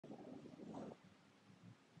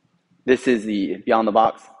This is the Beyond the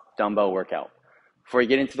Box dumbbell workout. Before you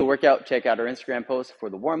get into the workout, check out our Instagram post for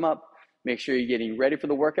the warm-up. Make sure you're getting ready for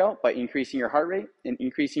the workout by increasing your heart rate and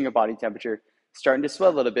increasing your body temperature, starting to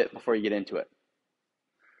sweat a little bit before you get into it.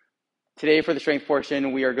 Today for the strength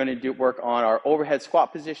portion, we are going to work on our overhead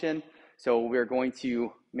squat position. So we're going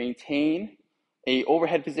to maintain a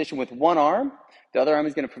overhead position with one arm. The other arm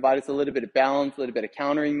is going to provide us a little bit of balance, a little bit of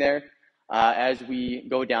countering there as we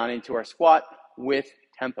go down into our squat with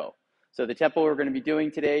tempo. So the tempo we're going to be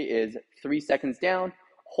doing today is 3 seconds down,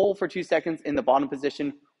 hold for 2 seconds in the bottom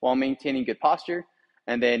position while maintaining good posture,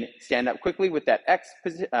 and then stand up quickly with that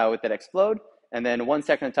explode, and then 1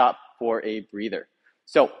 second on top for a breather.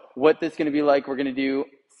 So what this is going to be like, we're going to do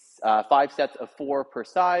 5 sets of 4 per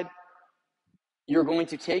side. You're going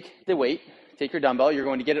to take the weight, take your dumbbell, you're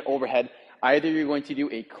going to get it overhead. Either you're going to do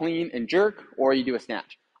a clean and jerk, or you do a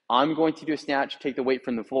snatch. I'm going to do a snatch, take the weight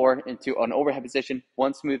from the floor into an overhead position,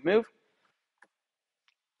 one smooth move.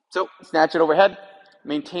 So snatch it overhead,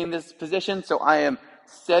 maintain this position. So I am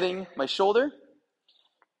setting my shoulder,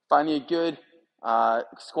 finding a good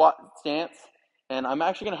squat stance, and I'm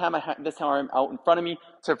actually going to have this arm out in front of me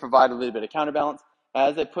to provide a little bit of counterbalance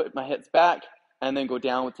as I put my hips back and then go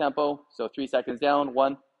down with tempo. So 3 seconds down,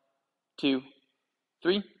 1, 2,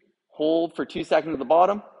 3. Hold for 2 seconds at the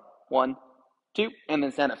bottom, 1, 2, and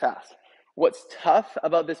then stand up fast. What's tough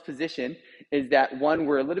about this position is that, one,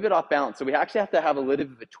 we're a little bit off balance. So we actually have to have a little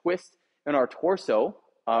bit of a twist in our torso,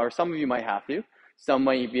 or some of you might have to. Some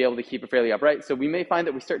might be able to keep it fairly upright. So we may find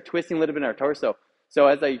that we start twisting a little bit in our torso. So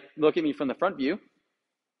as I look at me from the front view,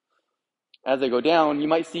 as I go down, you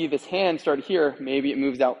might see this hand start here. Maybe it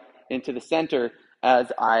moves out into the center as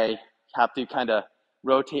I have to kind of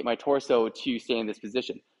rotate my torso to stay in this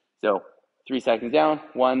position. So 3 seconds down,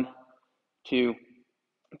 1, 2,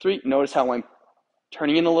 3. Notice how I'm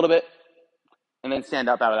turning in a little bit and then stand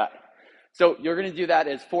up out of that. So you're going to do that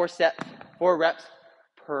as 4 reps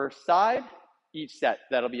per side each set.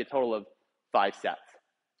 That'll be a total of 5 sets.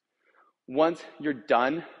 Once you're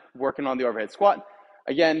done working on the overhead squat,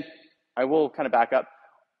 again, I will kind of back up.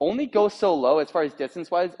 Only go so low as far as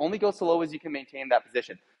distance-wise, only go so low as you can maintain that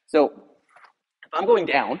position. So if I'm going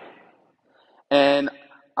down and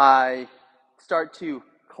I start to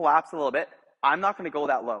collapse a little bit, I'm not going to go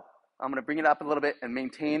that low. I'm going to bring it up a little bit and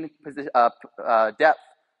maintain depth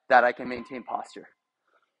that I can maintain posture.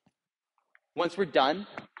 Once we're done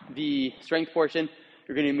the strength portion,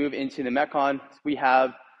 you're going to move into the Metcon. We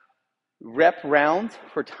have rep rounds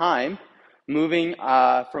for time, moving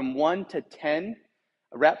from 1 to 10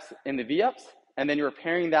 reps in the V-ups, and then you're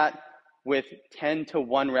pairing that with 10 to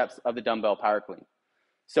 1 reps of the dumbbell power clean.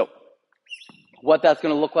 So what that's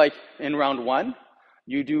going to look like in round 1,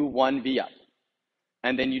 you do 1 V-up,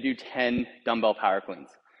 and then you do 10 dumbbell power cleans.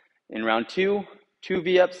 In round 2, 2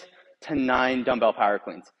 V-ups to 9 dumbbell power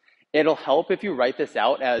cleans. It'll help if you write this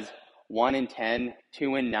out as 1 and 10,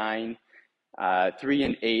 2 and 9, 3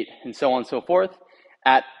 and 8, and so on and so forth.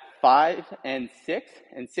 At 5 and 6,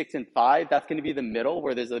 and 6 and 5, that's going to be the middle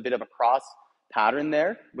where there's a bit of a cross pattern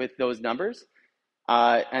there with those numbers.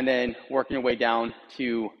 And then working your way down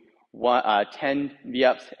to 10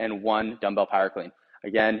 V-ups and 1 dumbbell power clean.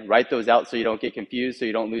 Again, write those out so you don't get confused, so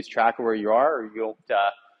you don't lose track of where you are or you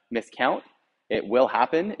don't miscount. It will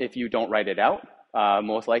happen if you don't write it out,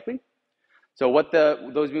 most likely. So what those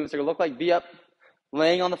movements are going to look like: V-up,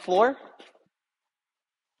 laying on the floor,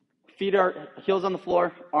 feet are heels on the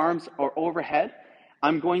floor, arms are overhead.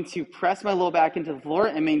 I'm going to press my low back into the floor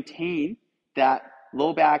and maintain that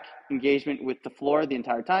low back engagement with the floor the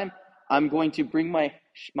entire time. I'm going to bring my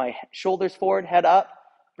shoulders forward, head up,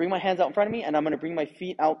 bring my hands out in front of me, and I'm going to bring my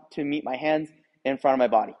feet out to meet my hands in front of my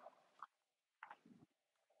body.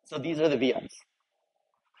 So these are the V-ups.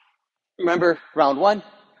 Remember, round 1,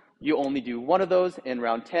 you only do 1 of those. In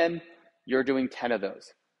round 10, you're doing 10 of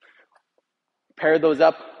those. Pair those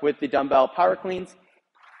up with the dumbbell power cleans.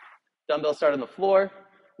 Dumbbells start on the floor.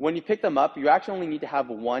 When you pick them up, you actually only need to have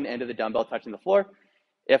one end of the dumbbell touching the floor.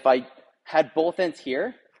 If I had both ends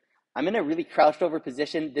here, I'm in a really crouched over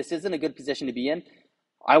position. This isn't a good position to be in.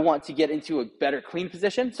 I want to get into a better clean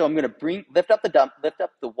position, so I'm going to lift up the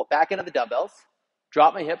back end of the dumbbells,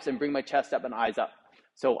 drop my hips, and bring my chest up and eyes up.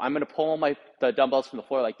 So I'm going to pull the dumbbells from the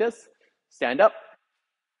floor like this, stand up,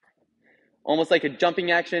 almost like a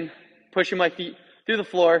jumping action, pushing my feet through the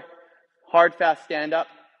floor, hard, fast stand up,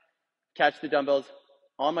 catch the dumbbells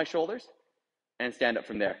on my shoulders, and stand up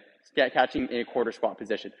from there, catching in a quarter squat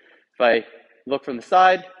position. If I look from the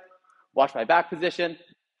side, watch my back position.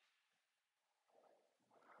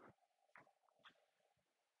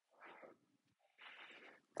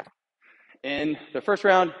 In the first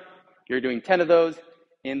round, you're doing 10 of those.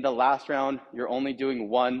 in the last round, you're only doing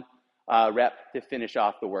one rep to finish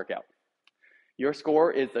off the workout. Your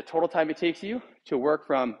score is the total time it takes you to work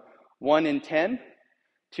from 1 in 10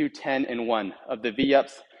 to 10 in 1 of the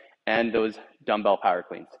V-ups and those dumbbell power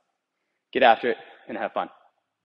cleans. Get after it and have fun.